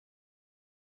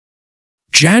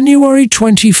January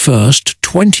 21st,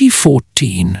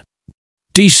 2014.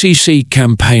 DCC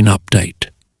campaign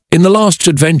update. In the last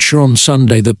adventure on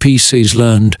Sunday, the PCs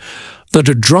learned that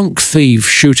a drunk thief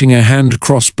shooting a hand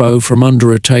crossbow from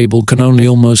under a table can only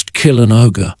almost kill an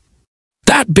ogre.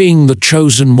 That being the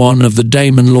chosen one of the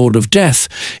Daemon Lord of Death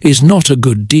is not a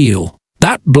good deal.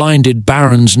 That blinded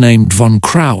barons named von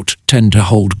Kraut tend to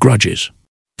hold grudges.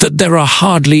 That there are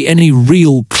hardly any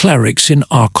real clerics in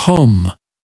Arkham.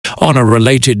 On a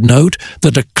related note,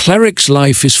 that a cleric's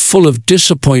life is full of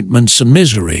disappointments and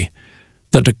misery.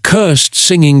 That a cursed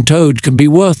singing toad can be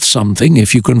worth something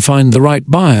if you can find the right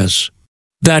buyers.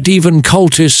 That even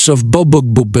cultists of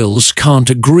Bobugbubills can't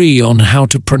agree on how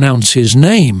to pronounce his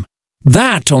name.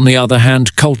 That, on the other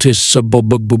hand, cultists of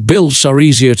Bobugbubills are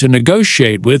easier to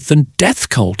negotiate with than death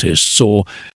cultists or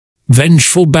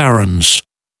vengeful barons.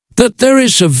 That there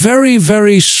is a very,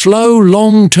 very slow,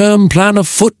 long-term plan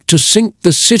afoot to sink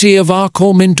the city of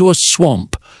Arkham into a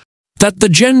swamp. That the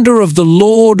gender of the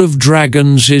Lord of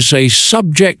Dragons is a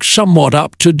subject somewhat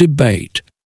up to debate.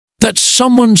 That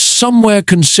someone somewhere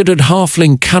considered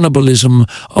halfling cannibalism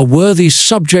a worthy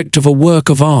subject of a work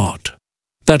of art.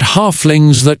 That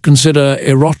halflings that consider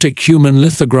erotic human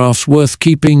lithographs worth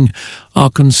keeping are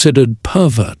considered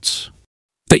perverts.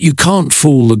 That you can't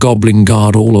fool the Goblin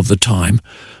Guard all of the time,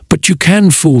 but you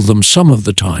can fool them some of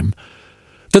the time.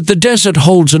 That the desert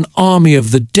holds an army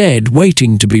of the dead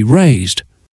waiting to be raised.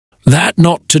 That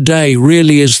not today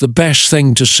really is the best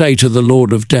thing to say to the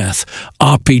Lord of Death,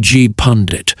 RPG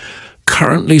pundit,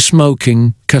 currently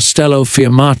smoking Castello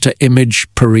Fiammata image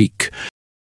Perique,